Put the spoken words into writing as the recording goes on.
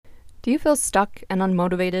Do you feel stuck and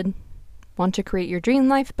unmotivated? Want to create your dream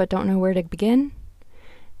life but don't know where to begin?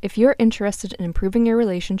 If you're interested in improving your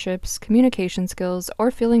relationships, communication skills, or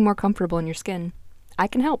feeling more comfortable in your skin, I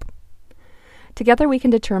can help. Together we can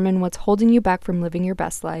determine what's holding you back from living your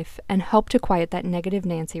best life and help to quiet that negative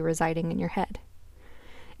Nancy residing in your head.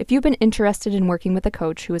 If you've been interested in working with a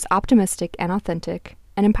coach who is optimistic and authentic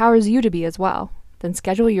and empowers you to be as well, then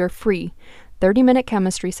schedule your free 30-minute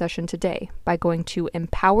chemistry session today by going to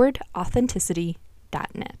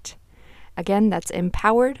empoweredauthenticity.net. Again, that's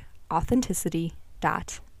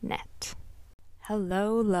empoweredauthenticity.net.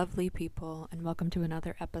 Hello, lovely people, and welcome to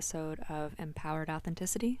another episode of Empowered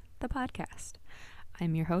Authenticity, the podcast.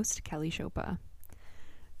 I'm your host, Kelly Chopa.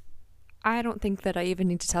 I don't think that I even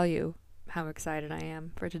need to tell you how excited I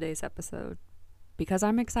am for today's episode, because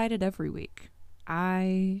I'm excited every week.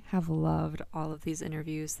 I have loved all of these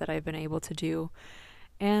interviews that I've been able to do,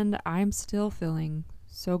 and I'm still feeling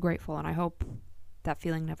so grateful, and I hope that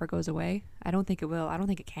feeling never goes away. I don't think it will. I don't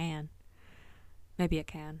think it can. Maybe it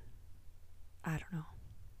can. I don't know.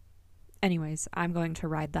 Anyways, I'm going to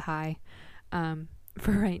ride the high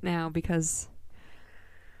for right now because,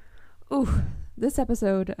 this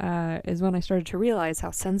episode is when I started to realize how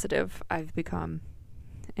sensitive I've become,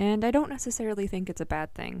 and I don't necessarily think it's a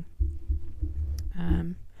bad thing.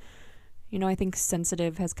 I think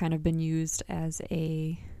sensitive has kind of been used as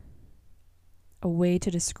a way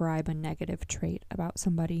to describe a negative trait about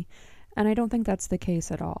somebody, and I don't think that's the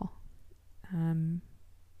case at all.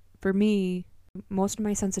 For me, most of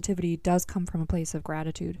my sensitivity does come from a place of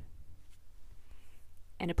gratitude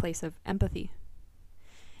and a place of empathy.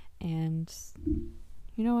 And,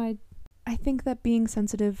 I think that being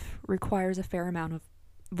sensitive requires a fair amount of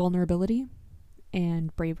vulnerability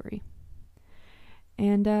and bravery.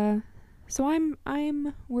 And so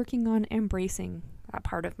I'm working on embracing that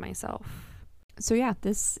part of myself. So yeah,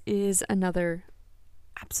 this is another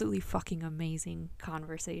absolutely fucking amazing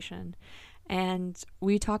conversation. And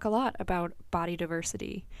we talk a lot about body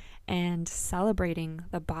diversity and celebrating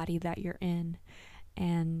the body that you're in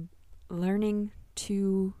and learning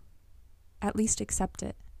to at least accept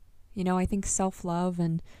it. I think self-love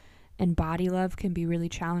and body love can be really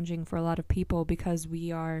challenging for a lot of people because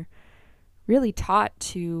we are really taught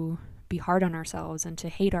to be hard on ourselves and to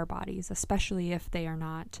hate our bodies, especially if they are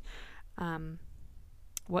not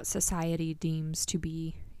what society deems to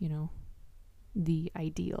be, the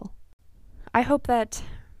ideal. I hope that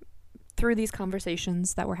through these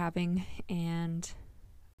conversations that we're having and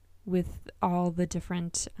with all the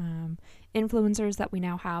different influencers that we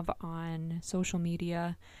now have on social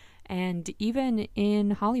media and even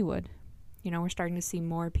in Hollywood, we're starting to see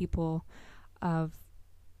more people of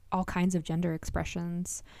all kinds of gender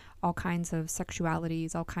expressions, all kinds of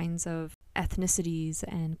sexualities, all kinds of ethnicities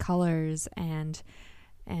and colors and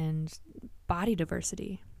body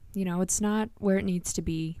diversity. It's not where it needs to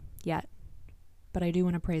be yet, but I do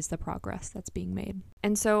want to praise the progress that's being made.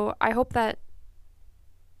 And so I hope that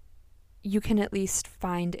you can at least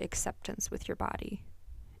find acceptance with your body.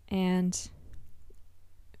 And,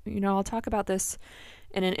 I'll talk about this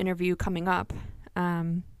in an interview coming up.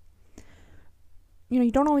 You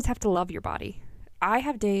don't always have to love your body. I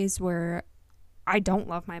have days where I don't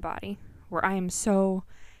love my body, where I am so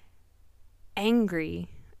angry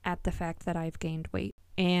at the fact that I've gained weight.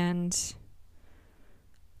 And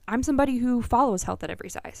I'm somebody who follows health at every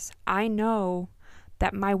size. I know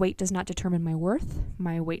that my weight does not determine my worth.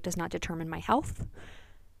 My weight does not determine my health.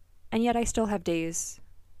 And yet I still have days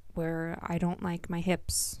where I don't like my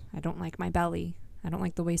hips. I don't like my belly. I don't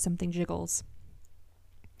like the way something jiggles.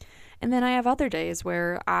 And then I have other days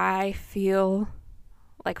where I feel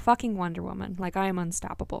like fucking Wonder Woman, like I am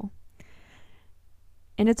unstoppable.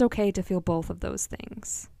 And it's okay to feel both of those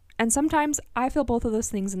things. And sometimes I feel both of those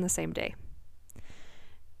things in the same day.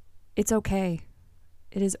 It's okay.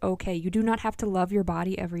 It is okay. You do not have to love your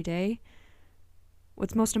body every day.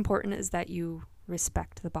 What's most important is that you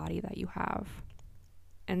respect the body that you have.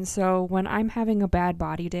 And so when I'm having a bad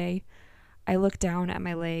body day, I look down at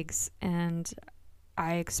my legs and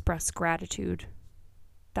I express gratitude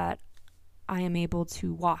that I am able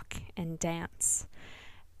to walk and dance.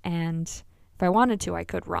 And if I wanted to, I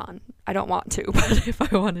could run. I don't want to, but if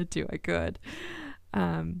I wanted to, I could.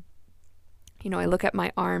 I look at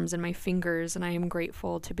my arms and my fingers and I am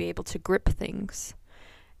grateful to be able to grip things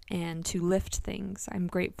and to lift things. I'm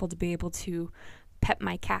grateful to be able to pet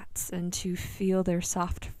my cats and to feel their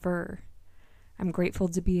soft fur. I'm grateful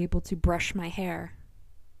to be able to brush my hair.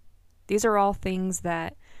 These are all things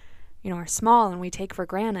that, are small and we take for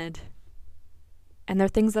granted. And they're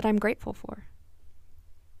things that I'm grateful for.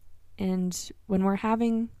 And when we're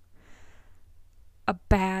having a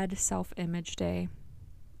bad self-image day,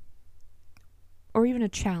 or even a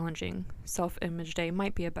challenging self-image day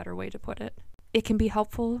might be a better way to put it. It can be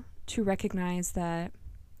helpful to recognize that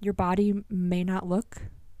your body may not look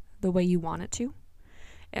the way you want it to.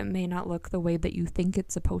 It may not look the way that you think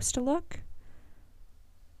it's supposed to look.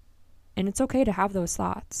 And it's okay to have those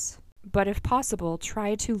thoughts. But if possible,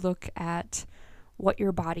 try to look at what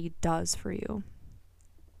your body does for you.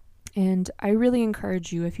 And I really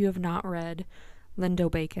encourage you, if you have not read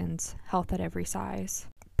Lindo Bacon's Health at Every Size,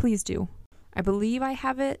 please do. I believe I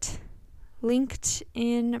have it linked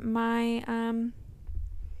in my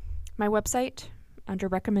my website under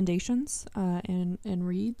recommendations and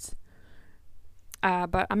reads.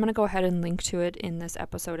 But I'm going to go ahead and link to it in this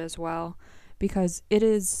episode as well, because it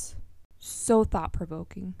is so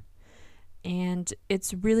thought-provoking. And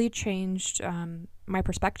it's really changed my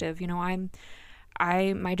perspective. You know,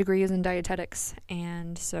 my degree is in dietetics,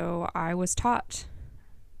 and so I was taught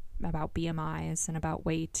about BMIs and about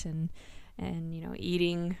weight and you know,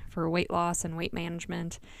 eating for weight loss and weight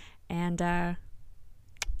management. And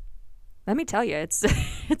let me tell you, it's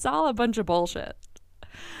it's all a bunch of bullshit.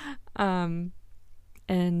 And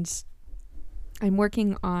I'm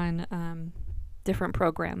working on different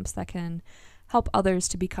programs that can help others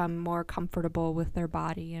to become more comfortable with their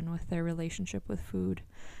body and with their relationship with food.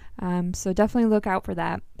 So definitely look out for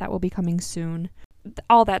that. That will be coming soon.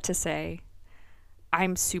 All that to say,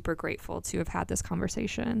 I'm super grateful to have had this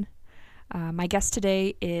conversation. My guest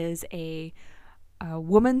today is a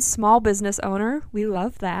woman small business owner. We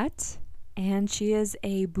love that. And she is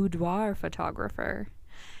a boudoir photographer.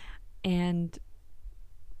 And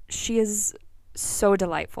she is so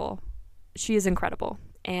delightful. She is incredible.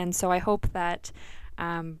 And so I hope that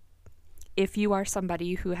if you are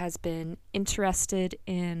somebody who has been interested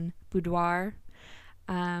in boudoir,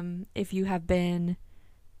 if you have been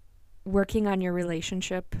working on your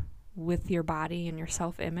relationship with your body and your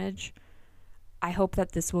self-image, I hope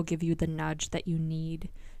that this will give you the nudge that you need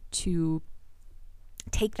to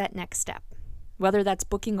take that next step, whether that's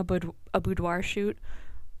booking a boudoir shoot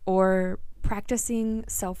or practicing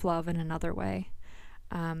self-love in another way.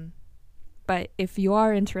 But if you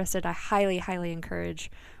are interested, I highly, highly encourage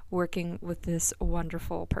working with this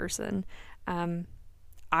wonderful person. I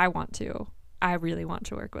really want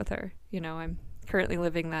to work with her. You know, I'm currently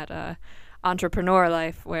living that entrepreneur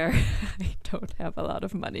life where I don't have a lot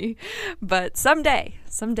of money, but someday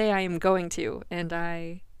I am going to,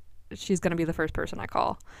 and she's going to be the first person I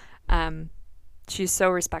call. She's so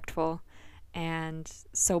respectful and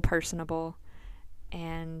so personable,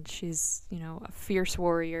 and she's, you know, a fierce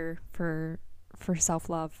warrior for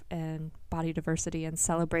self-love and body diversity and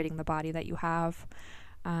celebrating the body that you have.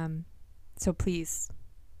 So please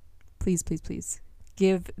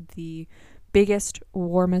give the biggest,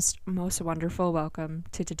 warmest, most wonderful welcome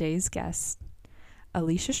to today's guest,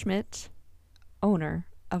 Alicia Schmidt, owner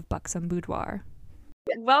of Buxom Boudoir.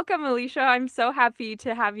 Welcome, Alicia. I'm so happy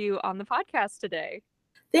to have you on the podcast today.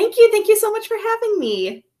 Thank you. Thank you so much for having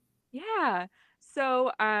me. Yeah.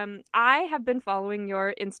 So I have been following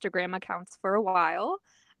your Instagram accounts for a while.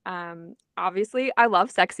 Obviously, I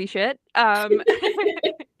love sexy shit.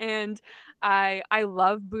 And I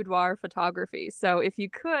love boudoir photography. So if you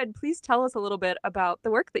could, please tell us a little bit about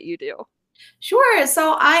the work that you do. Sure.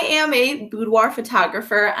 So I am a boudoir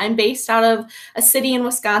photographer. I'm based out of a city in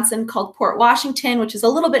Wisconsin called Port Washington, which is a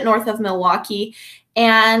little bit north of Milwaukee.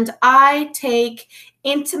 And I take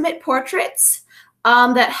intimate portraits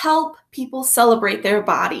that help people celebrate their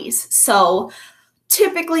bodies. So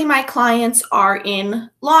typically my clients are in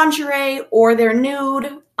lingerie or they're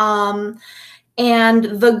nude. And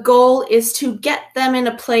the goal is to get them in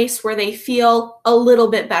a place where they feel a little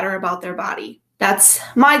bit better about their body. That's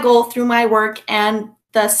my goal through my work, and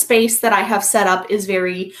the space that I have set up is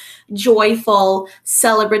very joyful,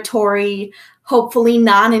 celebratory, hopefully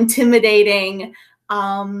non-intimidating.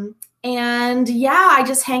 And yeah, I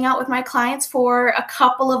just hang out with my clients for a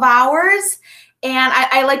couple of hours. And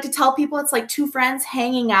I like to tell people it's like two friends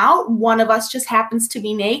hanging out. One of us just happens to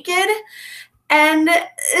be naked. And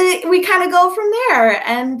we kind of go from there.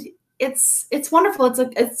 And it's wonderful.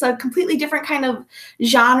 It's a completely different kind of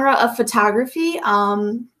genre of photography.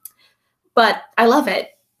 But I love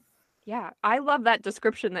it. Yeah, I love that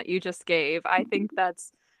description that you just gave. I think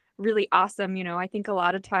that's really awesome. You know, I think a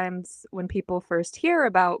lot of times when people first hear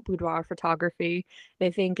about boudoir photography,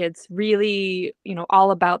 they think it's really, you know,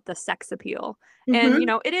 all about the sex appeal. And, you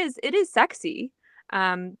know, it is sexy.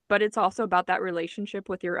 But it's also about that relationship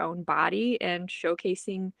with your own body and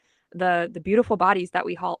showcasing the beautiful bodies that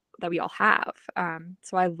we all have.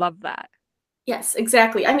 So I love that. Yes,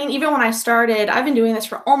 exactly. I mean, even when I started, I've been doing this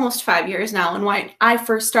for almost 5 years now. And when I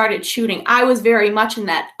first started shooting, I was very much in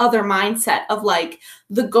that other mindset of like,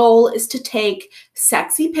 the goal is to take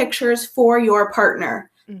sexy pictures for your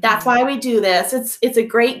partner. That's Hmm. why we do this. It's a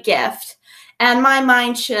great gift. And my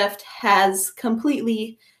mind shift has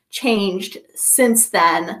completely changed since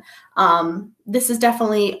then. This is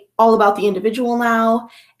definitely all about the individual now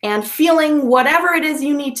and feeling whatever it is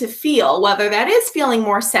you need to feel, whether that is feeling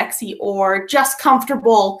more sexy or just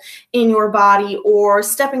comfortable in your body or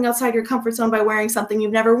stepping outside your comfort zone by wearing something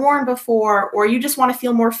you've never worn before, or you just want to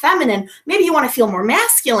feel more feminine. Maybe you want to feel more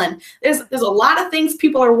masculine. There's a lot of things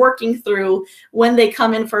people are working through when they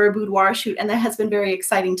come in for a boudoir shoot, and that has been very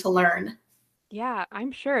exciting to learn. Yeah,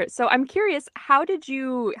 I'm sure. So I'm curious, how did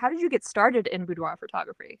you get started in boudoir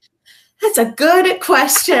photography? That's a good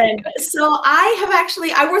question. So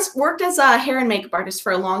I was worked as a hair and makeup artist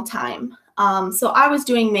for a long time. So I was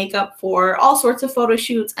doing makeup for all sorts of photo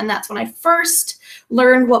shoots, and that's when I first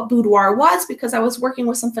learned what boudoir was because I was working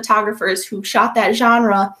with some photographers who shot that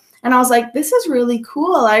genre, and I was like, this is really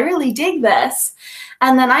cool. I really dig this.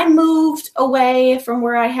 And then I moved away from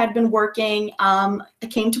where I had been working. I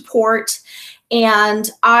came to Port, and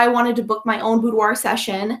I wanted to book my own boudoir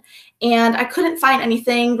session, and I couldn't find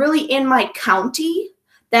anything really in my county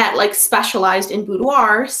that like specialized in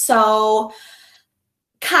boudoir. So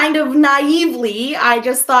kind of naively, I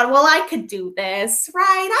just thought, well, I could do this,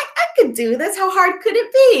 right? I could do this. How hard could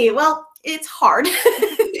it be? Well, it's hard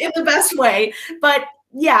in the best way. But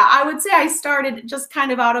yeah, I would say I started just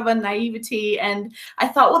kind of out of a naivety. And I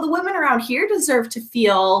thought, well, the women around here deserve to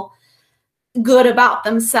feel good about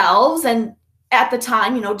themselves. And at the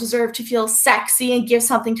time, deserve to feel sexy and give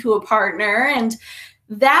something to a partner. And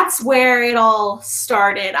that's where it all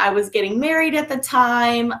started. I was getting married at the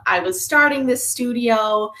time. I was starting this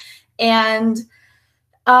studio, and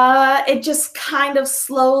it just kind of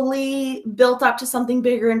slowly built up to something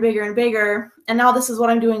bigger and bigger and bigger. And now this is what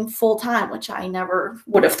I'm doing full time, which I never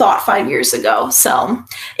would have thought 5 years ago. So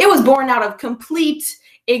it was born out of complete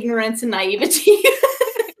ignorance and naivety.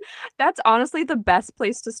 That's honestly the best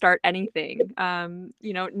place to start anything.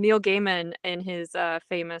 Neil Gaiman in his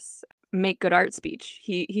famous Make Good Art speech,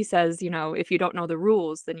 he says, if you don't know the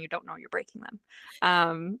rules, then you don't know you're breaking them.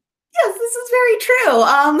 Um, Yes, this is very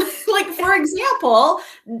true. Like for example,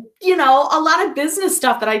 a lot of business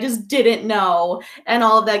stuff that I just didn't know and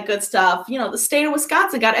all of that good stuff. The state of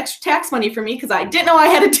Wisconsin got extra tax money for me because I didn't know I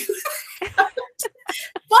had to do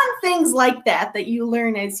fun things like that you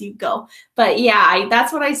learn as you go. But yeah,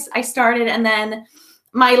 that's what I started, and then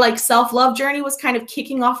my like self-love journey was kind of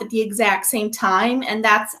kicking off at the exact same time, and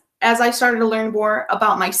that's as I started to learn more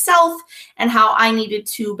about myself and how I needed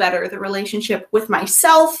to better the relationship with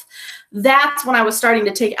myself. That's when I was starting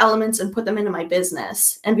to take elements and put them into my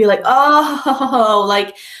business and be like, oh,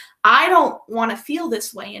 like I don't want to feel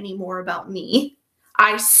this way anymore about me.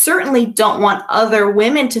 I certainly don't want other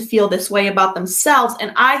women to feel this way about themselves.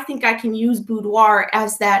 And I think I can use boudoir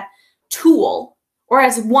as that tool, or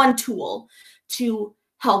as one tool, to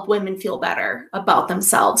help women feel better about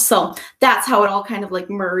themselves. So that's how it all kind of like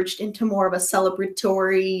merged into more of a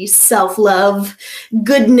celebratory, self-love,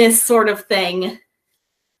 goodness sort of thing.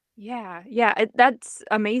 yeah, yeah, that's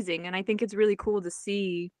amazing, and I think it's really cool to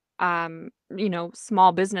see,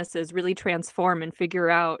 small businesses really transform and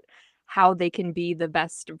figure out how they can be the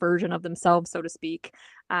best version of themselves, so to speak.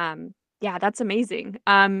 Yeah, that's amazing.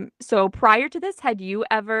 So prior to this, had you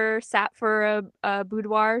ever sat for a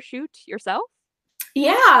boudoir shoot yourself?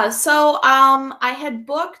 Yeah, so I had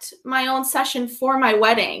booked my own session for my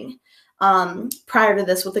wedding prior to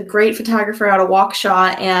this with a great photographer out of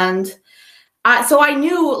Waukesha, and so I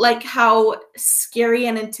knew like how scary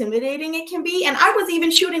and intimidating it can be. And I was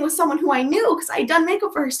even shooting with someone who I knew because I had done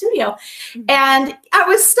makeup for her studio. Mhm. And I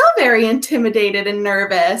was still very intimidated and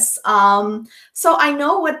nervous. So I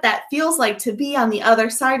know what that feels like to be on the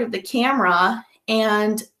other side of the camera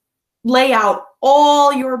and lay out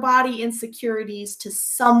all your body insecurities to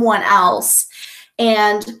someone else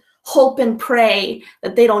and hope and pray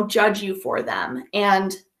that they don't judge you for them.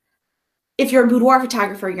 And if you're a boudoir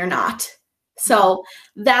photographer, you're not. Mhm. So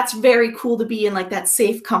that's very cool to be in like that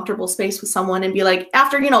safe, comfortable space with someone and be like,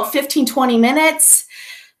 after, 15, 20 minutes,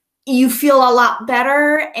 you feel a lot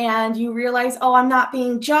better and you realize, oh, I'm not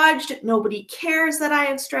being judged. Nobody cares that I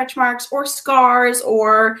have stretch marks or scars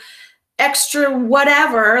or extra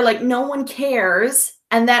whatever. Like, no one cares.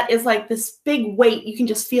 And that is like this big weight. You can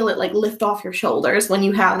just feel it like lift off your shoulders when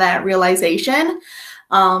you have that realization.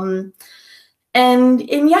 Um, and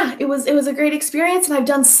yeah, it was a great experience, and I've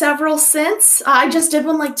done several since. I just did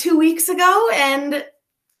one like 2 weeks ago, and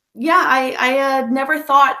yeah, I had never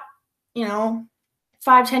thought you know,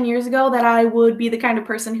 5, 10 years ago that I would be the kind of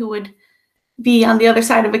person who would be on the other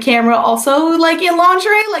side of a camera also like in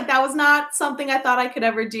lingerie. Like that was not something I thought I could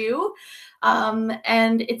ever do. And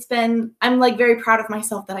I'm like very proud of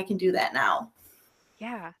myself that I can do that now.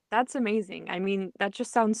 Yeah, that's amazing. I mean, that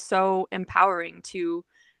just sounds so empowering to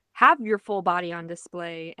have your full body on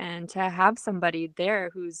display and to have somebody there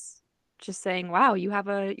who's just saying, "Wow, you have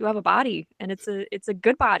a body and it's a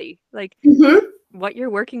good body." Like Mm-hmm. what you're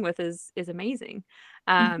working with is amazing.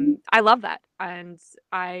 Mm-hmm. I love that. And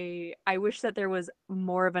I wish that there was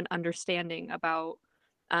more of an understanding about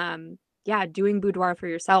yeah, doing boudoir for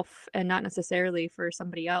yourself and not necessarily for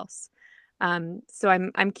somebody else. So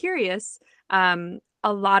I'm curious,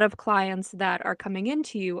 a lot of clients that are coming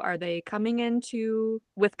into you, are they coming into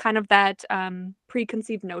with kind of that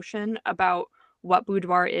preconceived notion about what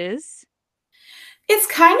boudoir is? It's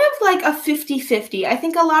kind of like a 50-50. I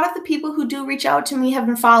think a lot of the people who do reach out to me have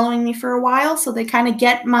been following me for a while, so they kind of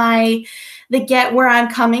they get where I'm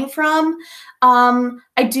coming from.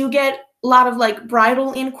 I do get a lot of like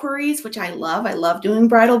bridal inquiries, which I love. I love doing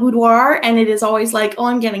bridal boudoir, and it is always like, oh,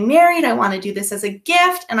 I'm getting married. I want to do this as a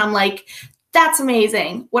gift. And I'm like, that's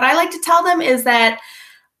amazing. What I like to tell them is that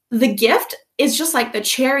the gift is just like the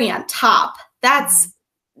cherry on top. Mhm. That's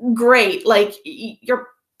great. Like your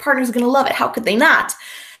partner's going to love it. How could they not?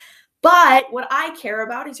 But what I care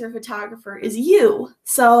about as your photographer is you.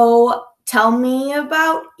 So tell me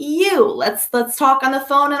about you. Let's talk on the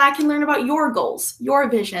phone and I can learn about your goals, your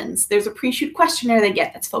visions. There's a pre-shoot questionnaire they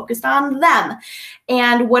get that's focused on them.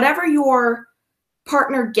 And whatever your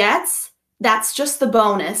partner gets, that's just the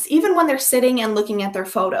bonus, even when they're sitting and looking at their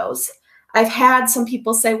photos. I've had some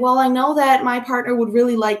people say, well, I know that my partner would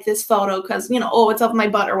really like this photo because, oh, it's of my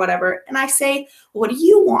butt or whatever. And I say, what do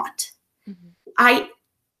you want? Mhm. I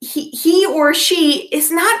he or she is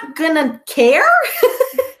not gonna care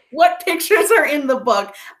what pictures are in the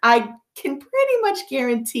book. I can pretty much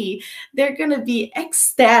guarantee they're gonna be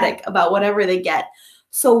ecstatic about whatever they get.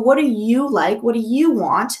 So what do you like? What do you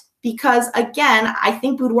want? Because again, I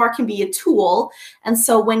think boudoir can be a tool. And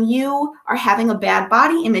so when you are having a bad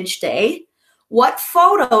body image day, what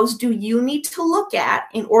photos do you need to look at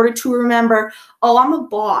in order to remember, oh, I'm a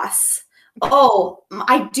boss. Oh,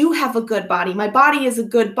 I do have a good body. My body is a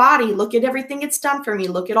good body. Look at everything it's done for me.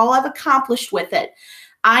 Look at all I've accomplished with it.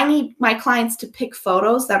 I need my clients to pick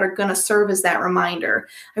photos that are going to serve as that reminder.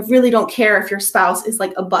 I really don't care if your spouse is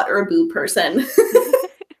like a butt or a boob person.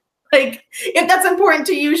 Like, if that's important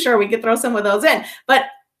to you, sure, we could throw some of those in. But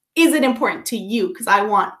is it important to you? Because I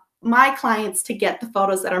want my clients to get the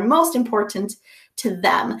photos that are most important to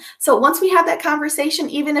them. So once we have that conversation,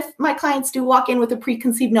 even if my clients do walk in with a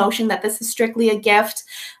preconceived notion that this is strictly a gift,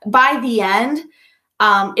 by the end,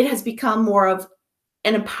 it has become more of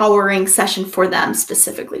an empowering session for them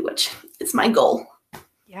specifically, which is my goal.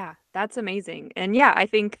 Yeah, that's amazing. And yeah, I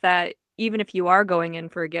think that even if you are going in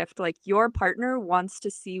for a gift, like your partner wants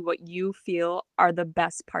to see what you feel are the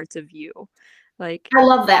best parts of you. Like, I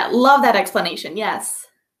love that. Love that explanation. Yes.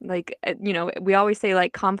 you know, we always say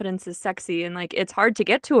like confidence is sexy and like it's hard to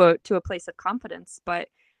get to a place of confidence, but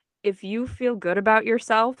if you feel good about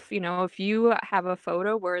yourself, you know, if you have a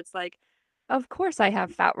photo where it's like, of course I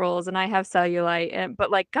have fat rolls and I have cellulite and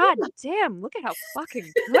but like god damn, look at how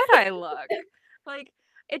fucking good I look. Like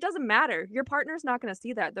it doesn't matter. Your partner's not going to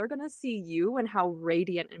see that. They're going to see you and how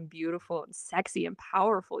radiant and beautiful and sexy and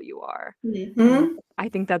powerful you are. And Mm-hmm. I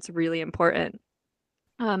think that's really important.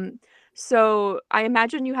 Um, so I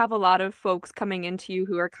imagine you have a lot of folks coming into you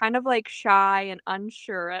who are kind of like shy and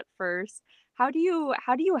unsure at first. How do you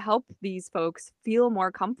help these folks feel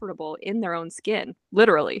more comfortable in their own skin,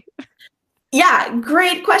 literally? Yeah,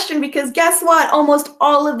 great question because guess what? Almost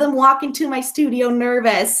all of them walk into my studio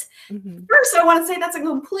nervous. Hmm. First, I want to say that's a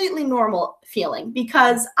completely normal feeling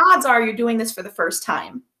because odds are you're doing this for the first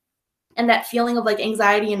time. And that feeling of like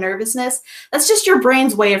anxiety and nervousness, that's just your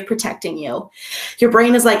brain's way of protecting you. Your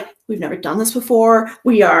brain is like, we've never done this before.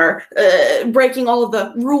 We are breaking all of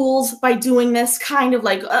the rules by doing this, kind of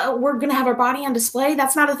like, we're going to have our body on display.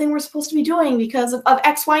 That's not a thing we're supposed to be doing because of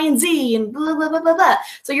X, Y, and Z and blah, blah, blah, blah, blah.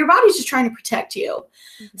 So your body's just trying to protect you.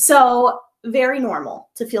 Hmm. So very normal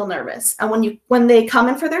to feel nervous. And when they come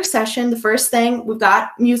in for their session, the first thing, we've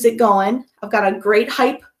got music going. I've got a great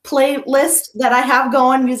hype playlist that I have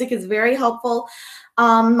going. Music is very helpful.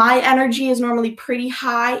 My energy is normally pretty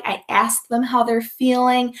high. I ask them how they're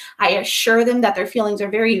feeling. I assure them that their feelings are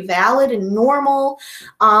very valid and normal.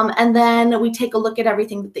 And then we take a look at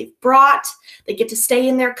everything that they've brought. They get to stay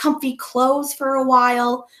in their comfy clothes for a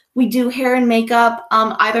while. We do hair and makeup.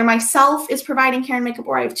 Either myself is providing hair and makeup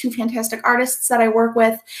or I have two fantastic artists that I work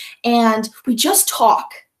with. And we just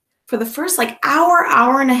talk for the first like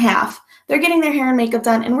hour and a half. They're getting their hair and makeup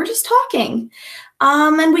done, and we're just talking.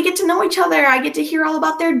 And we get to know each other. I get to hear all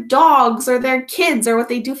about their dogs or their kids or what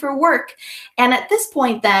they do for work. And at this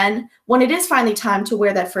point, then, when it is finally time to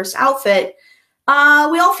wear that first outfit, we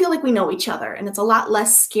all feel like we know each other, and it's a lot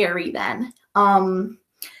less scary then. And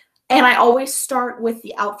I always start with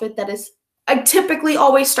the outfit that is, I typically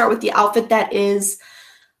always start with the outfit that is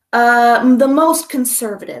the most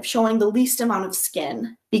conservative, showing the least amount of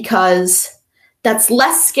skin, because that's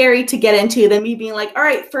less scary to get into than me being like, all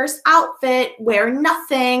right, first outfit, wear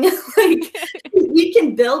nothing. Like, we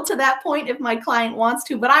can build to that point if my client wants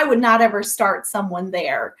to, but I would not ever start someone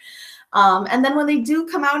there. And then when they do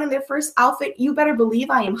come out in their first outfit, you better believe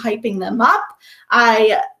I am hyping them up.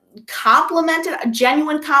 I complimented,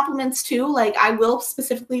 genuine compliments too. Like, I will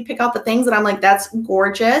specifically pick out the things that I'm like, that's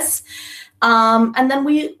gorgeous. And then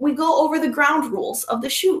we go over the ground rules of the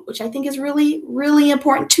shoot, which I think is really, really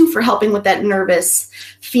important too for helping with that nervous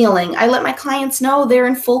feeling. I let my clients know they're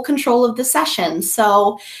in full control of the session.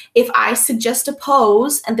 So if I suggest a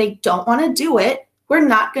pose and they don't want to do it, we're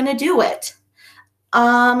not going to do it.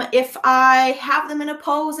 If I have them in a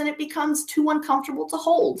pose and it becomes too uncomfortable to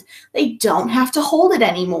hold, they don't have to hold it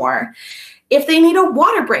anymore. If they need a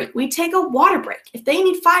water break, we take a water break. If they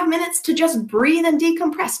need 5 minutes to just breathe and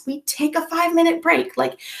decompress, we take a 5-minute break.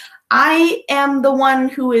 Like, I am the one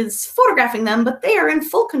who is photographing them, but they are in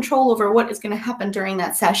full control over what is going to happen during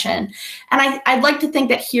that session. And I'd like to think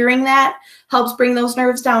that hearing that helps bring those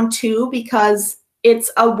nerves down too, because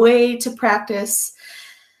it's a way to practice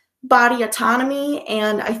body autonomy,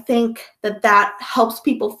 and I think that that helps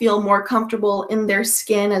people feel more comfortable in their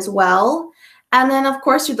skin as well. And then, of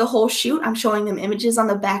course, through the whole shoot, I'm showing them images on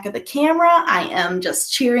the back of the camera. I am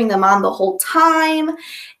just cheering them on the whole time,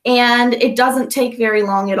 and it doesn't take very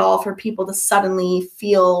long at all for people to suddenly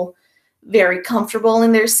feel very comfortable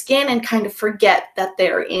in their skin and kind of forget that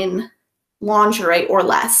they're in lingerie or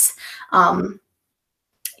less. Yeah,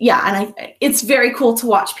 and it's very cool to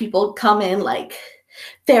watch people come in like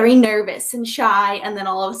very nervous and shy, and then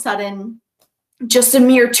all of a sudden, just a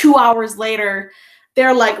mere 2 hours later,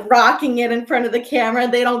 they're like rocking it in front of the camera.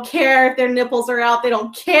 They don't care if their nipples are out. They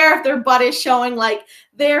don't care if their butt is showing. Like,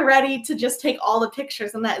 they're ready to just take all the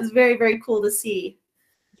pictures, and that is very, very cool to see.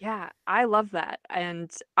 Yeah, I love that. And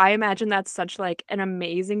I imagine that's such like an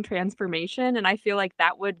amazing transformation. And I feel like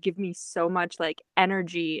that would give me so much like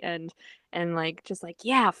energy and like just like,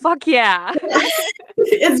 yeah, fuck yeah.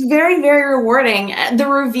 It's very, very rewarding. The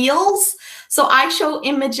reveals, so I show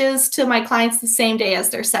images to my clients the same day as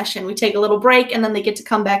their session. We take a little break and then they get to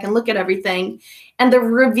come back and look at everything. And the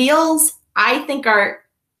reveals, I think,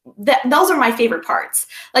 those are my favorite parts.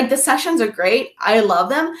 Like, the sessions are great. I love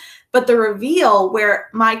them. But the reveal where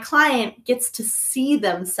my client gets to see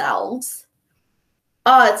themselves,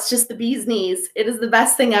 oh, it's just the bee's knees. It is the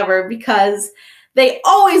best thing ever, because they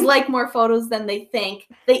always like more photos than they think.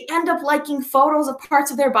 They end up liking photos of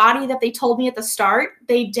parts of their body that they told me at the start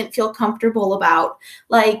they didn't feel comfortable about.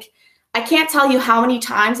 Like, I can't tell you how many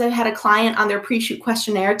times I've had a client on their pre-shoot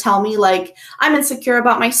questionnaire tell me, like, I'm insecure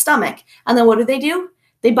about my stomach. And then what do?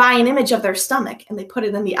 They buy an image of their stomach and they put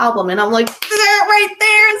it in the album. And I'm like, that right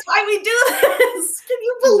there is why we do this. Can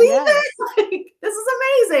you believe it? Like, this is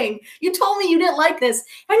amazing. You told me you didn't like this,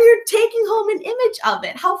 and you're taking home an image of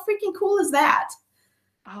it. How freaking cool is that?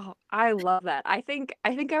 Oh, I love that. I think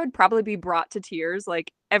I would probably be brought to tears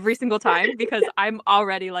like every single time, because I'm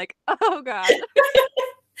already like, oh God.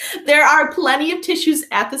 There are plenty of tissues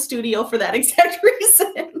at the studio for that exact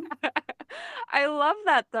reason. I love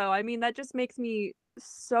that though. I mean, that just makes me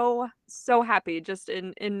so happy, just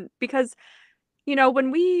in because you know, when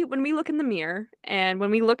we look in the mirror and when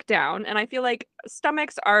we look down, and I feel like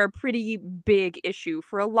stomachs are a pretty big issue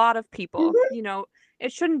for a lot of people. Mhm. You know,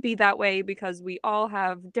 it shouldn't be that way because we all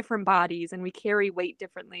have different bodies and we carry weight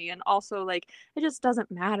differently, and also like it just doesn't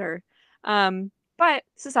matter. But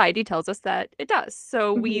society tells us that it does.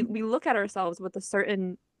 So Mhm. we look at ourselves with a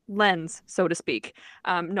certain lens, so to speak.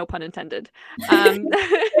 No pun intended. Um,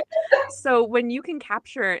 so when you can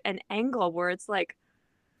capture an angle where it's like,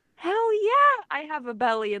 hell yeah, I have a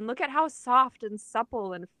belly, and look at how soft and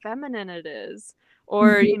supple and feminine it is.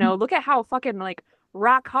 Or, you Mhm. know, look at how fucking like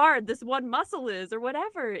rock hard this one muscle is, or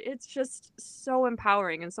whatever. It's just so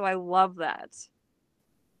empowering. And so I love that.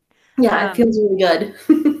 Yeah, it Um, feels really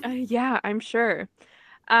good. yeah, I'm sure.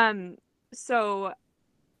 Um, so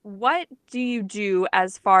what do you do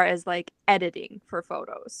as far as like editing for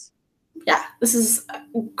photos? Yeah, this is a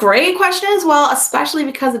great question as well, especially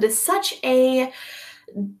because it is such a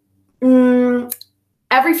mm,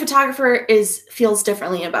 every photographer feels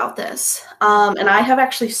differently about this. And I have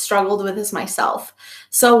actually struggled with this myself.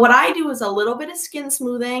 So what I do is a little bit of skin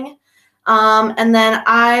smoothing. And then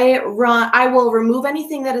I will remove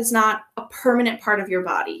anything that is not a permanent part of your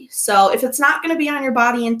body. So if it's not going to be on your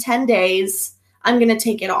body in 10 days, I'm going to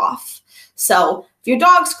take it off. So if your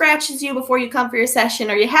dog scratches you before you come for your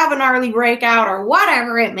session, or you have an early breakout, or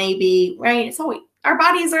whatever it may be, right? It's always, our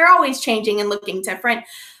bodies are always changing and looking different.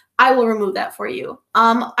 I will remove that for you.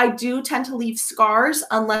 I do tend to leave scars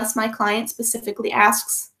unless my client specifically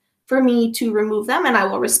asks for me to remove them, and I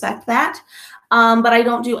will respect that. But I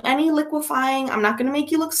don't do any liquefying. I'm not going to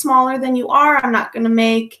make you look smaller than you are. I'm not going to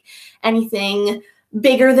make anything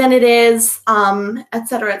bigger than it is, et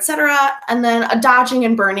cetera, et cetera. And then a dodging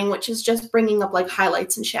and burning, which is just bringing up like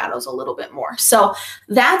highlights and shadows a little bit more. So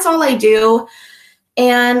that's all I do.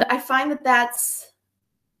 And I find that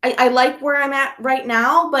I like where I'm at right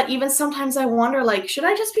now, but even sometimes I wonder, like, should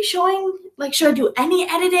I just be showing, like, should I do any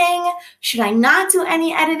editing? Should I not do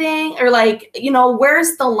any editing? Or like, you know,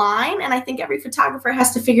 where's the line? And I think every photographer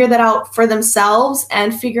has to figure that out for themselves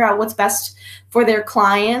and figure out what's best for their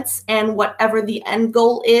clients, and whatever the end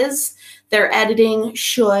goal is, their editing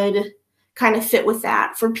should kind of fit with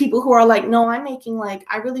that. For people who are like, no, I'm making, like,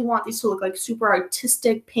 I really want these to look like super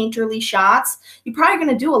artistic, painterly shots, you're probably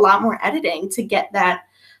going to do a lot more editing to get that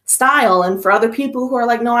style. And for other people who are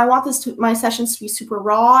like, no, I want my sessions to be super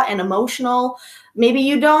raw and emotional, maybe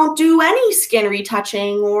you don't do any skin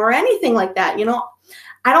retouching or anything like that. You know,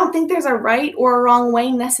 I don't think there's a right or a wrong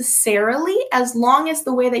way necessarily, as long as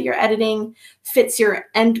the way that you're editing fits your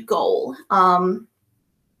end goal.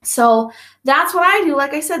 So that's what I do.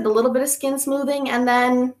 Like I said, the little bit of skin smoothing, and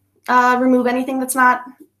then remove anything that's not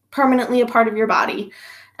permanently a part of your body.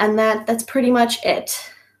 And that's pretty much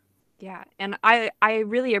it. Yeah, and I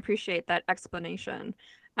really appreciate that explanation.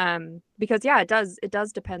 Because yeah, it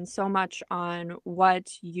does depend so much on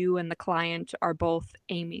what you and the client are both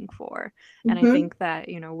aiming for. And I think that,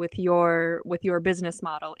 you know, with your business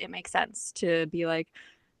model, it makes sense to be like,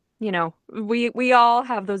 you know, we all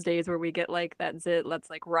have those days where we get like that zit that's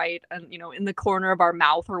like right and, you know, in the corner of our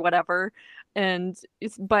mouth or whatever. And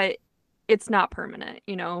but it's not permanent,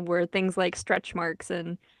 you know, where things like stretch marks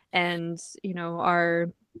and you know, our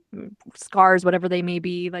scars, whatever they may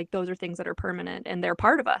be, like those are things that are permanent and they're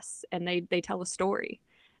part of us and they tell a story.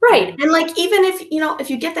 Right. And like, even if, you know, if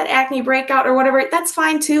you get that acne breakout or whatever, that's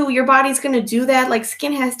fine too. Your body's going to do that. Like,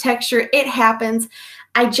 skin has texture. It happens.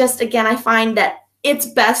 Again, I find that it's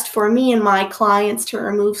best for me and my clients to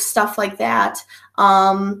remove stuff like that.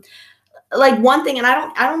 Like one thing, and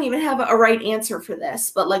I don't even have a right answer for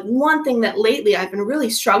this, but like one thing that lately I've been really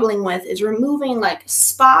struggling with is removing like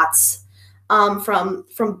spots from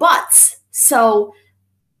butts. So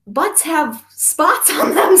butts have spots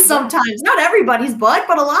on them sometimes. Not everybody's butt,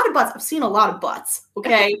 but a lot of butts. I've seen a lot of butts,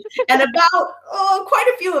 okay? And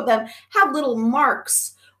quite a few of them have little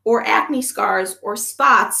marks or acne scars or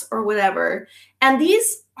spots or whatever. And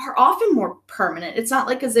these are often more permanent. It's not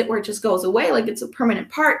like a zit where it just goes away, like it's a permanent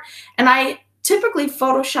part. And I typically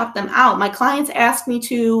Photoshop them out. My clients ask me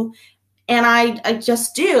to, and I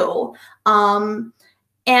just do.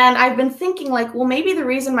 And I've been thinking, like, well, maybe the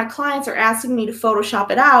reason my clients are asking me to Photoshop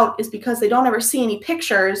it out is because they don't ever see any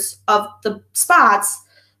pictures of the spots.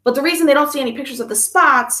 But the reason they don't see any pictures of the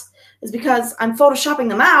spots is because I'm Photoshopping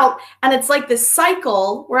them out. And it's like this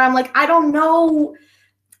cycle where I'm like, I don't know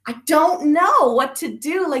what to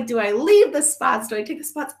do. Like, do I leave the spots? Do I take the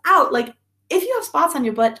spots out? Like, if you have spots on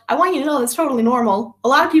your butt, I want you to know that's totally normal. A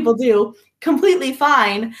lot of people do. Completely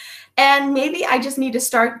fine. And maybe I just need to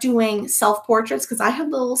start doing self-portraits because I have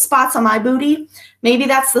little spots on my booty. Maybe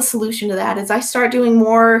that's the solution to that, is I start doing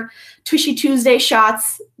more Twishy Tuesday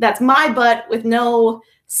shots. That's my butt with no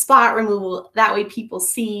spot removal. That way people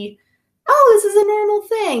see, oh, this is a normal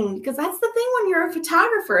thing. Because that's the thing when you're a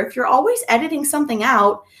photographer. If you're always editing something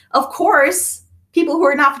out, of course, people who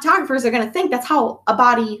are not photographers are going to think that's how a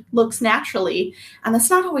body looks naturally. And that's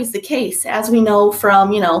not always the case, as we know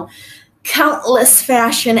from, you know, countless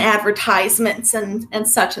fashion advertisements and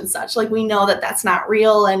such and such. Like, we know that that's not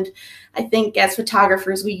real. And I think as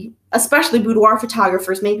photographers, especially boudoir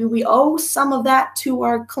photographers, maybe we owe some of that to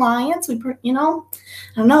our clients. You know,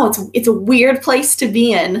 I don't know. It's a weird place to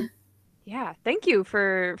be in. Yeah, thank you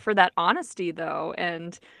for that honesty though.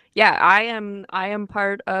 And yeah, I am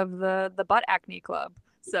part of the butt acne club.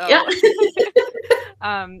 So Yeah.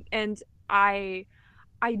 and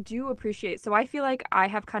I do appreciate, so I feel like I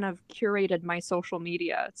have kind of curated my social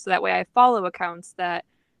media so that way I follow accounts that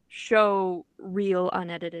show real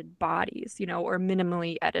unedited bodies, you know, or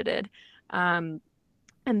minimally edited. And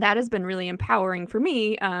that has been really empowering for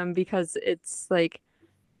me, because it's like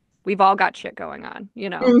we've all got shit going on, you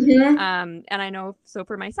know. Mm-hmm. And I know, so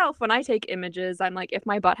for myself, when I take images, I'm like, if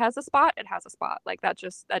my butt has a spot, it has a spot. Like that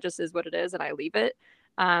just is what it is, and I leave it.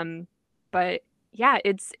 Um, but yeah,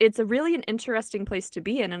 it's a really an interesting place to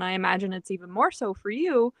be in, and I imagine it's even more so for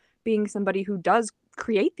you being somebody who does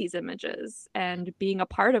create these images and being a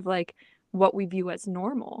part of like what we view as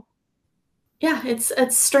normal. Yeah, it's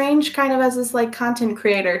strange kind of as this like content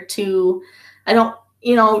creator to I don't,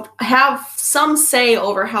 have some say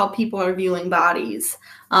over how people are viewing bodies.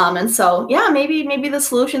 And so yeah, maybe the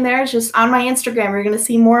solution there is just on my Instagram, you're gonna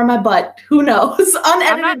see more of my butt. Who knows? I'm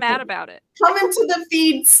not Unedited. mad about it. Coming to the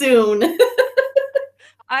feed soon.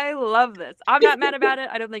 I love this. I'm not mad about it.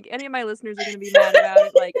 I don't think any of my listeners are going to be mad about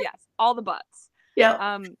it. Like, yes, all the butts. Yep.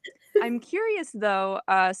 I'm curious though.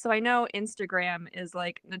 So I know Instagram is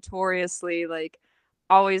like notoriously like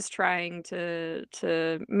always trying to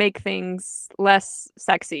make things less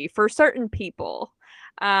sexy for certain people.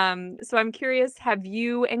 So I'm curious, have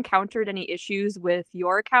you encountered any issues with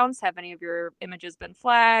your accounts? Have any of your images been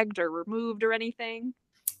flagged or removed or anything?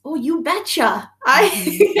 Oh, you betcha. Mhm.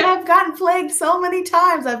 I have gotten flagged so many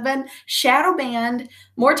times. I've been shadow banned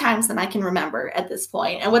more times than I can remember at this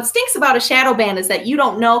point. And what stinks about a shadow ban is that you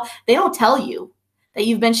don't know, they don't tell you that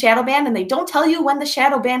you've been shadow banned, and they don't tell you when the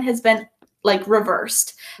shadow ban has been like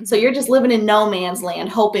reversed. So Mhm. you're just living in no man's land,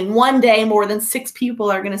 hoping one day more than 6 people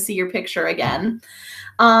are going to see your picture again.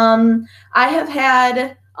 I have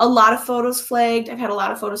had a lot of photos flagged. I've had a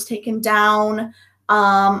lot of photos taken down.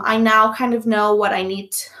 I now kind of know what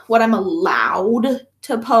what I'm allowed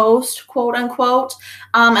to post, quote unquote.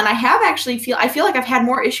 And I feel like I've had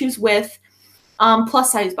more issues with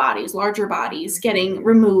plus size bodies, larger bodies getting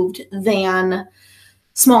removed than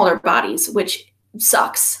smaller bodies, which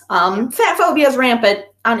sucks. Fat phobia is rampant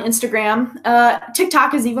on Instagram.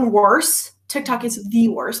 TikTok is even worse. TikTok is the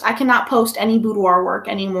worst. I cannot post any boudoir work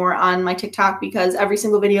anymore on my TikTok because every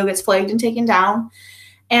single video gets flagged and taken down.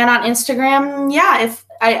 And on Instagram, yeah, if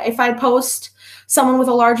I post someone with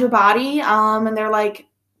a larger body, and they're like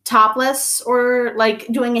topless or like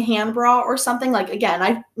doing a hand bra or something, like again,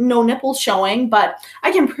 I no nipples showing, but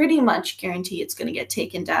I can pretty much guarantee it's going to get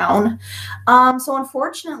taken down. So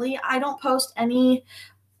unfortunately, I don't post any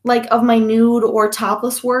like of my nude or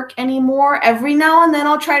topless work anymore. Every now and then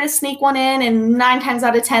I'll try to sneak one in, and 9 times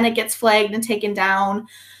out of 10 it gets flagged and taken down.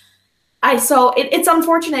 It's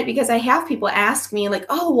unfortunate because I have people ask me like,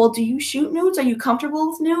 oh, well, do you shoot nudes? Are you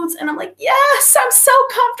comfortable with nudes? And I'm like, yes, I'm so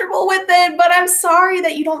comfortable with it, but I'm sorry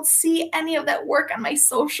that you don't see any of that work on my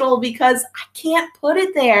social because I can't put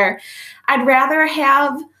it there. I'd rather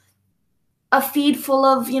have a feed full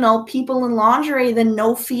of, people in lingerie than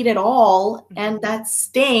no feed at all. And that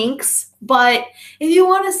stinks. But if you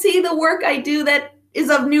want to see the work I do that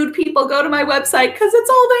is of nude people, go to my website because it's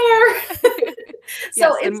all there.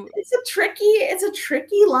 So Yes, it's a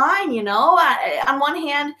tricky line, on one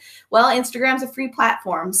hand, well, Instagram's a free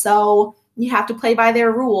platform, so you have to play by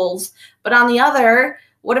their rules. But on the other,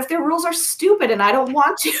 what if their rules are stupid and I don't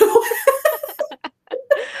want to?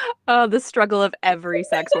 oh, the struggle of every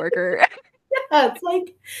sex worker. It's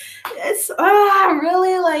like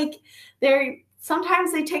really like they're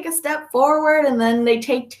sometimes they take a step forward and then they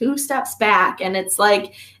take 2 steps back, and it's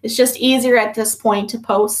like it's just easier at this point to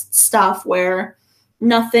post stuff where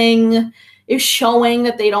nothing is showing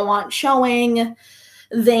that they don't want showing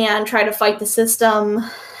than try to fight the system,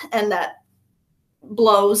 and that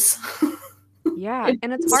blows. Yeah,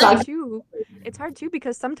 and it's hard Sucks. too. It's hard too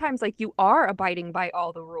because sometimes like you are abiding by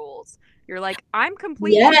all the rules. You're like, I'm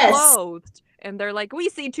completely Yes. clothed. And they're like, we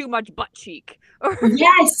see too much butt cheek.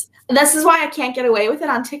 Yes. This is why I can't get away with it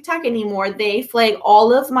on TikTok anymore. They flag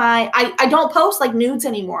all of I don't post like nudes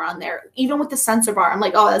anymore on there, even with the censor bar. I'm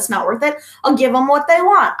like, oh, that's not worth it. I'll give them what they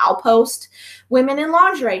want. I'll post women in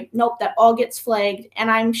lingerie. Nope, that all gets flagged.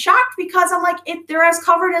 And I'm shocked because I'm like, if they're as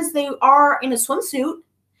covered as they are in a swimsuit,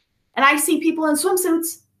 and I see people in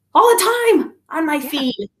swimsuits all the time on my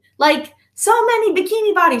feed. Like, so many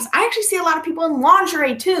bikini bodies. I actually see a lot of people in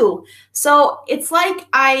lingerie too. So it's like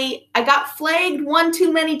I got flagged one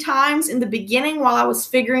too many times in the beginning while I was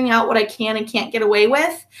figuring out what I can and can't get away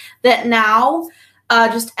with, that now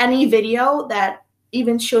just any video that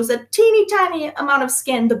even shows a teeny tiny amount of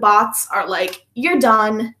skin, the bots are like, you're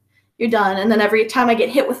done. You're done. And then every time I get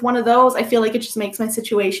hit with one of those, I feel like it just makes my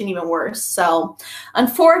situation even worse. So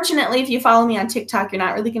unfortunately, if you follow me on TikTok, you're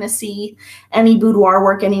not really going to see any boudoir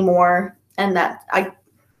work anymore. And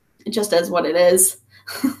it just is what it is.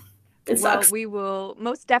 It Well, sucks. we will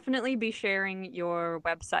most definitely be sharing your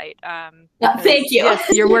website Yeah, because thank you. yes,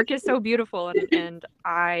 your work is so beautiful and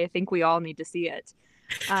I think we all need to see it.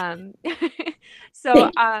 Um, so,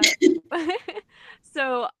 Thank you.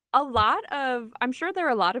 so I'm sure there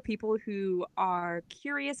are a lot of people who are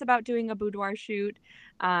curious about doing a boudoir shoot,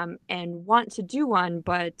 and want to do one,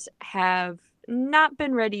 but have not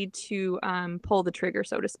been ready to pull the trigger,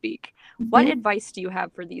 so to speak. What Mhm. advice do you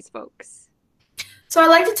have for these folks? So I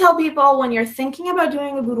like to tell people when you're thinking about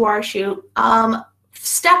doing a boudoir shoot,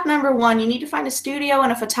 step number one, you need to find a studio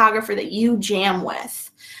and a photographer that you jam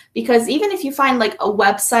with. Because even if you find like a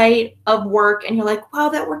website of work and you're like, wow,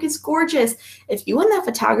 that work is gorgeous, if you and that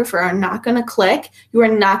photographer are not going to click, you are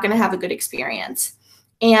not going to have a good experience.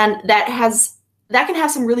 And that can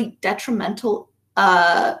have some really detrimental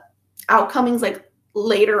outcomings like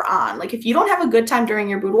later on. Like if you don't have a good time during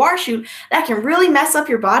your boudoir shoot, that can really mess up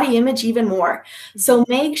your body image even more. So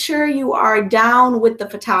make sure you are down with the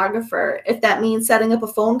photographer. If that means setting up a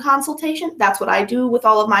phone consultation, that's what I do with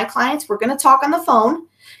all of my clients. We're going to talk on the phone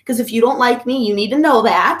because if you don't like me, you need to know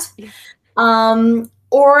that. Yeah.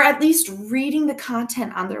 Or at least reading the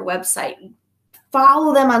content on their website.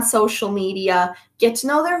 Follow them on social media, get to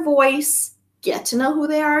know their voice, get to know who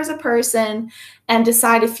they are as a person, and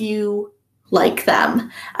decide if you like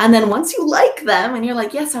them. And then once you like them and you're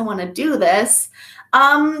like, yes, I want to do this,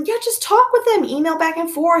 just talk with them, email back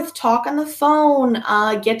and forth, talk on the phone,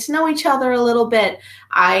 get to know each other a little bit.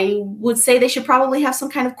 I would say they should probably have some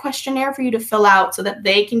kind of questionnaire for you to fill out so that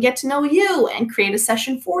they can get to know you and create a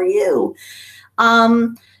session for you.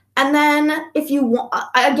 And then if you want,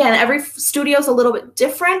 again, every studio is a little bit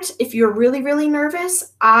different. If you're really, really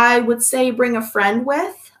nervous, I would say bring a friend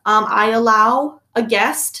with. I allow a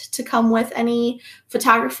guest to come with any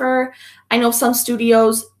photographer. I know some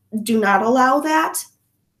studios do not allow that.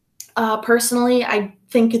 Personally, I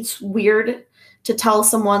think it's weird to tell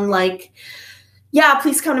someone like, yeah,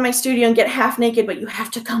 please come to my studio and get half naked, but you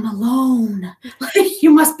have to come alone. Like, you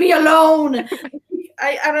must be alone.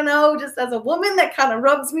 I don't know, just as a woman, that kind of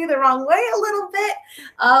rubs me the wrong way a little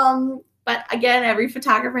bit. But again, every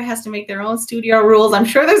photographer has to make their own studio rules. I'm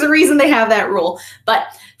sure there's a reason they have that rule. But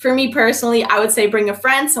for me personally, I would say bring a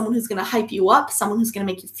friend, someone who's going to hype you up, someone who's going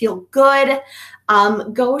to make you feel good.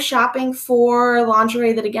 Go shopping for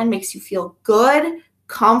lingerie that, again, makes you feel good,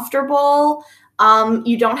 comfortable.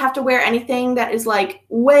 You don't have to wear anything that is like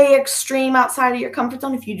way extreme outside of your comfort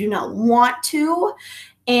zone if you do not want to.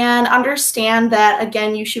 And understand that,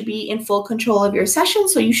 again, you should be in full control of your session.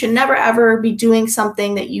 So you should never, ever be doing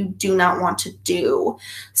something that you do not want to do.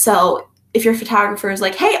 So if your photographer is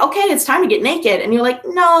like, hey, okay, it's time to get naked, and you're like,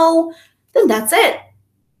 no, then that's it.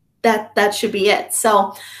 That should be it.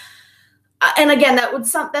 So, and again,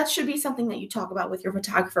 that should be something that you talk about with your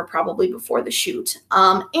photographer probably before the shoot.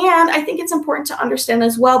 And I think it's important to understand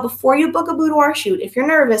as well, before you book a boudoir shoot, if you're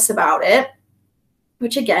nervous about it,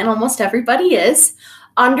 which again, almost everybody is,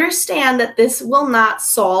 understand that this will not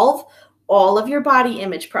solve all of your body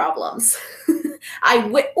image problems.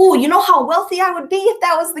 You know how wealthy I would be if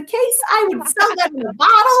that was the case? I would sell that in a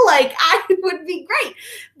bottle. Like, I would be great.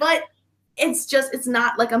 But it's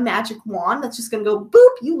not like a magic wand that's just going to go, boop,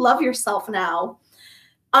 you love yourself now.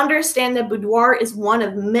 Understand that boudoir is one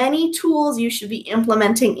of many tools you should be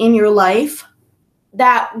implementing in your life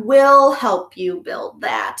that will help you build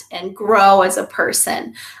that and grow as a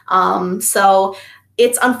person. So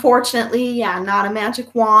it's unfortunately, not a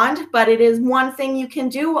magic wand, but it is one thing you can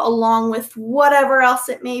do along with whatever else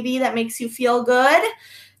it may be that makes you feel good.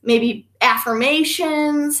 Maybe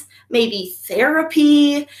affirmations, maybe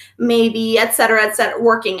therapy, maybe et cetera,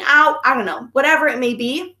 working out. I don't know, whatever it may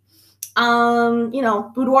be.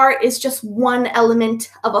 Boudoir is just one element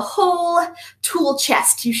of a whole tool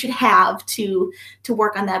chest you should have to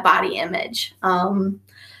work on that body image.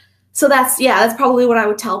 So that's probably what I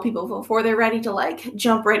would tell people before they're ready to like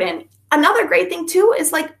jump right in. Another great thing too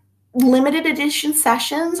is like limited edition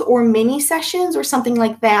sessions or mini sessions or something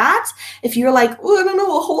like that. If you're like, oh, I don't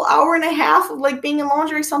know, a whole hour and a half of like being in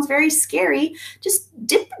lingerie sounds very scary, just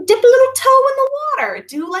dip a little toe in the water.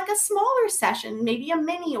 Do like a smaller session, maybe a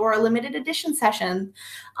mini or a limited edition session,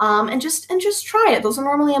 and just try it. Those are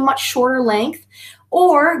normally a much shorter length.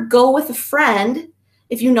 Or go with a friend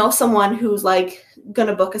if you know someone who's like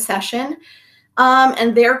gonna book a session,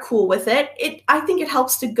 and they're cool with it. I think it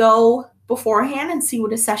helps to go beforehand and see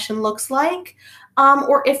what a session looks like.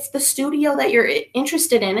 Or if the studio that you're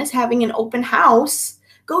interested in is having an open house,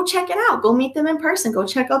 go check it out. Go meet them in person. Go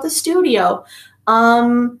check out the studio.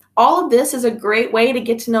 All of this is a great way to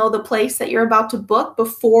get to know the place that you're about to book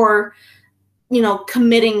before,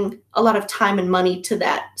 committing a lot of time and money to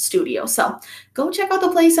that studio. So go check out the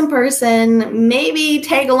place in person, maybe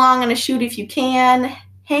tag along on a shoot if you can,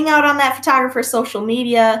 hang out on that photographer's social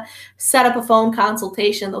media, set up a phone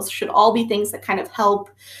consultation. Those should all be things that kind of help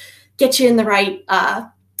get you in the right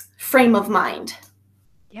frame of mind.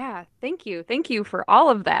 Yeah, thank you. Thank you for all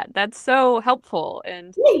of that. That's so helpful.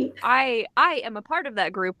 And Yay. I am a part of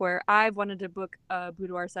that group where I've wanted to book a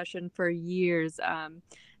boudoir session for years.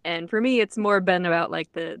 And for me it's more been about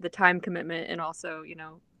like the time commitment and also,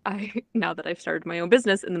 I now that I've started my own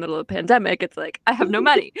business in the middle of a pandemic, it's like I have no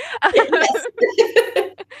money. Yes.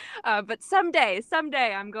 But someday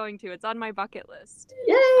I'm going to. It's on my bucket list.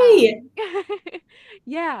 Um, Yay.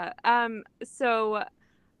 yeah. So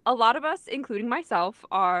a lot of us, including myself,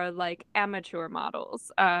 are like amateur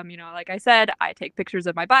models. Like I said, I take pictures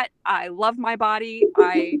of my butt. I love my body.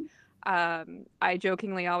 I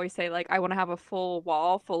jokingly always say like I want to have a full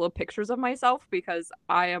wall full of pictures of myself because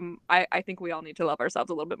I think we all need to love ourselves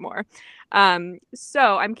a little bit more.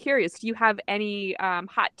 So I'm curious, do you have any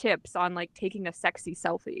hot tips on like taking a sexy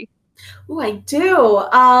selfie? Oh, I do.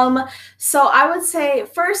 So I would say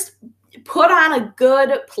first, put on a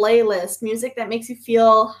good playlist, music that makes you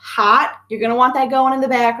feel hot. You're gonna want that going in the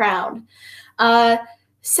background. Uh,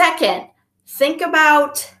 Second, think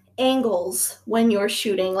about angles when you're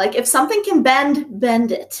shooting. Like if something can bend,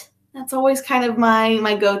 bend it. That's always kind of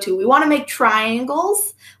my go-to. We want to make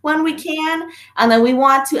triangles when we Okay. can, and then we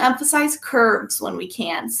want to emphasize curves when we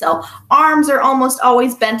can. So arms are almost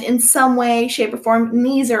always bent in some way, shape, or form.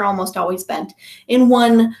 Knees are almost always bent in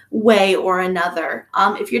one way or another.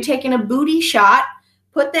 If you're taking a booty shot,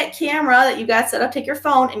 put that camera that you got set up, take your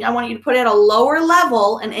phone, and I want you to put it at a lower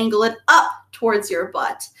level and angle it up towards your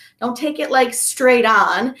butt. Don't take it like straight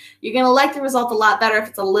on. You're going to like the result a lot better if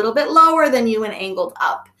it's a little bit lower than you and angled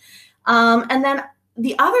up. And then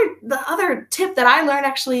the other tip that I learned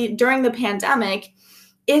actually during the pandemic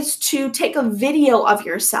is to take a video of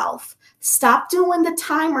yourself. Stop doing the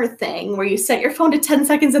timer thing where you set your phone to 10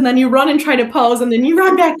 seconds and then you run and try to pose and then you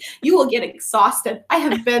run back. You will get exhausted. I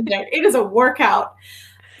have been there. It is a workout.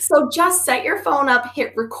 So just set your phone up,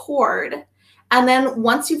 hit record, and then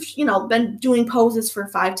once you've been doing poses for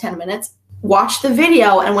 5-10 minutes, watch the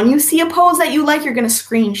video. And when you see a pose that you like, you're going to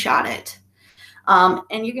screenshot it.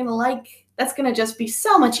 And you're going to like, that's going to just be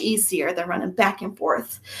so much easier than running back and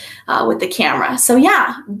forth with the camera. So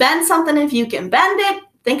yeah, bend something if you can bend it.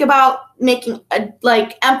 Think about making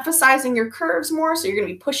like emphasizing your curves more. So you're going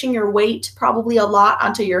to be pushing your weight probably a lot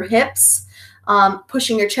onto your hips,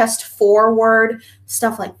 pushing your chest forward,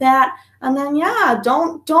 stuff like that. And then yeah,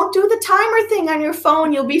 don't do the timer thing on your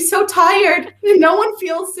phone. You'll be so tired. No one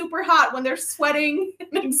feels super hot when they're sweating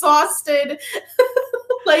and exhausted.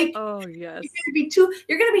 Like Oh, yes.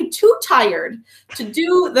 you're gonna be too tired to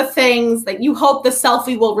do the things that you hope the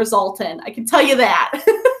selfie will result in. I can tell you that.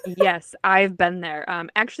 Yes, I've been there.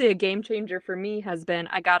 Actually, a game changer for me has been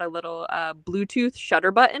I got a little Bluetooth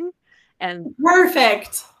shutter button, and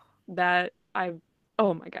Perfect. that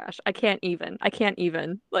oh my gosh, I can't even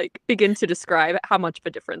like begin to describe how much of a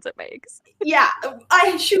difference it makes. Yeah,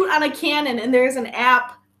 I shoot on a Canon, and there's an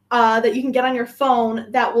app that you can get on your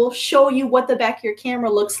phone that will show you what the back of your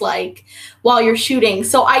camera looks like while you're shooting.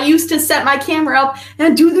 So I used to set my camera up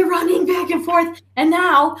and do the running back and forth, and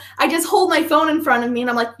now I just hold my phone in front of me and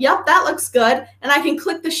I'm like, yep, that looks good. And I can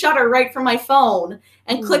click the shutter right from my phone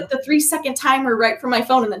and Ooh. click the 3-second timer right from my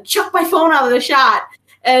phone and then chuck my phone out of the shot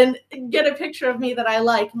and get a picture of me that I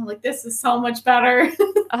like. And I'm like, this is so much better.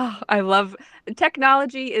 Oh, I love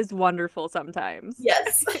technology is wonderful sometimes.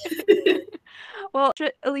 Yes. Well,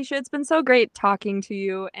 Alicia, it's been so great talking to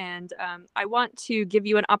you, and I want to give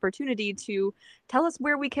you an opportunity to tell us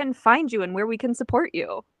where we can find you and where we can support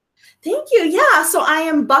you. Thank you. Yeah. So I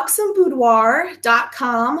am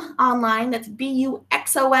buxomboudoir.com online. That's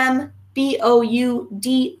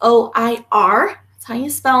BuxomBoudoir. That's how you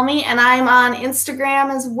spell me. And I'm on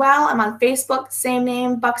Instagram as well. I'm on Facebook, same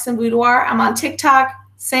name, Buxom Boudoir. I'm on TikTok,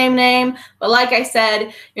 same name. But like I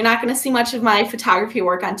said, you're not going to see much of my photography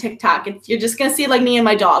work on TikTok. You're just going to see like me and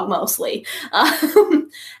my dog mostly.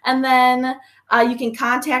 And then you can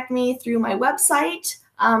contact me through my website.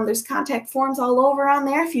 There's contact forms all over on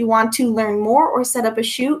there if you want to learn more or set up a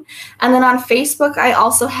shoot. And then on Facebook, I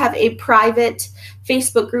also have a private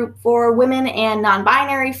Facebook group for women and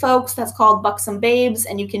non-binary folks that's called Buxom Babes,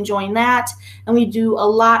 and you can join that. And we do a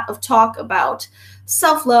lot of talk about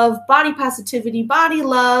self-love, body positivity, body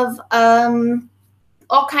love,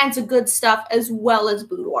 all kinds of good stuff, as well as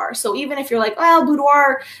boudoir. So even if you're like, well,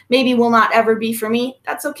 boudoir maybe will not ever be for me,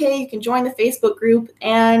 that's okay. You can join the Facebook group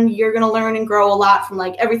and you're going to learn and grow a lot from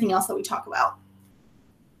like everything else that we talk about.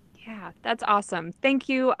 Yeah, that's awesome. Thank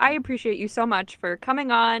you. I appreciate you so much for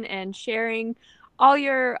coming on and sharing all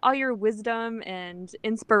your wisdom and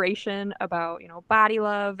inspiration about, body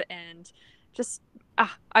love and just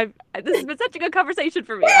this has been such a good conversation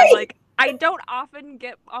for me. I'm Yay! like I don't often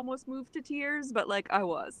get almost moved to tears, but like I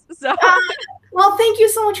was. So well, thank you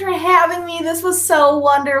so much for having me. This was so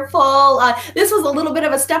wonderful. This was a little bit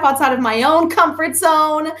of a step outside of my own comfort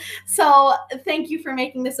zone. So thank you for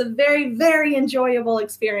making this a very, very enjoyable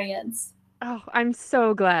experience. oh, I'm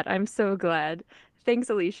so glad. I'm so glad. Thanks,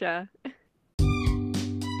 Alicia.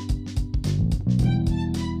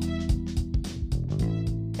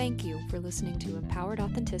 Thank you for listening to Empowered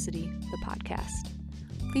Authenticity, the podcast.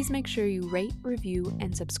 Please make sure you rate, review,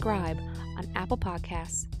 and subscribe on Apple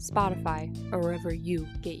Podcasts, Spotify, or wherever you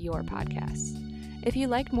get your podcasts. If you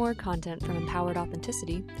like more content from Empowered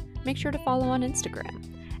Authenticity, make sure to follow on Instagram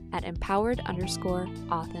at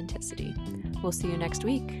empowered_authenticity. We'll see you next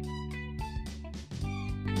week.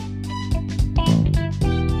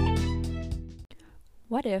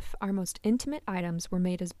 What if our most intimate items were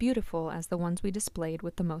made as beautiful as the ones we displayed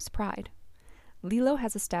with the most pride? LELO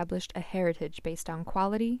has established a heritage based on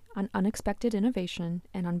quality, on unexpected innovation,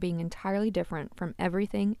 and on being entirely different from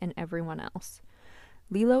everything and everyone else.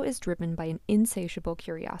 LELO is driven by an insatiable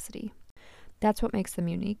curiosity. That's what makes them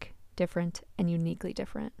unique, different, and uniquely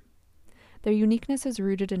different. Their uniqueness is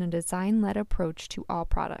rooted in a design-led approach to all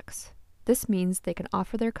products. This means they can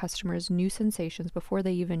offer their customers new sensations before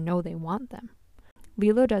they even know they want them.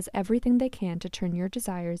 LELO does everything they can to turn your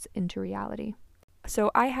desires into reality.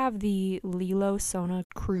 So I have the LELO Sona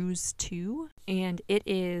Cruise 2, and it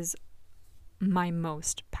is my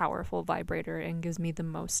most powerful vibrator and gives me the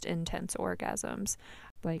most intense orgasms.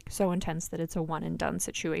 Like, so intense that it's a one and done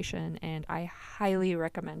situation, and I highly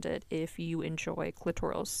recommend it if you enjoy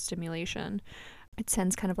clitoral stimulation. It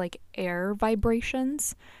sends kind of like air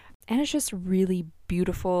vibrations, and it's just really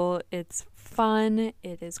beautiful. It's fun,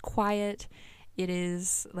 it is quiet. It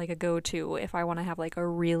is like a go-to if I want to have like a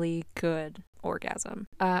really good orgasm.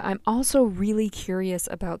 I'm also really curious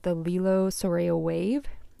about the LELO Soreo Wave.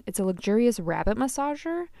 It's a luxurious rabbit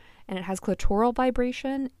massager, and it has clitoral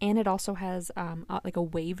vibration, and it also has like a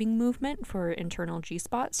waving movement for internal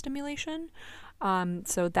G-spot stimulation.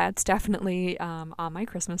 So that's definitely on my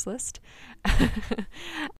Christmas list.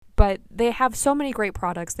 But they have so many great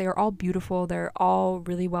products. They are all beautiful. They're all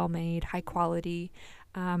really well made, high quality.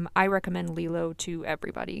 I recommend LELO to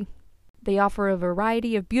everybody. They offer a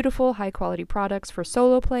variety of beautiful, high-quality products for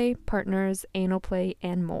solo play, partners, anal play,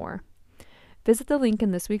 and more. Visit the link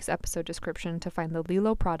in this week's episode description to find the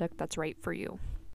LELO product that's right for you.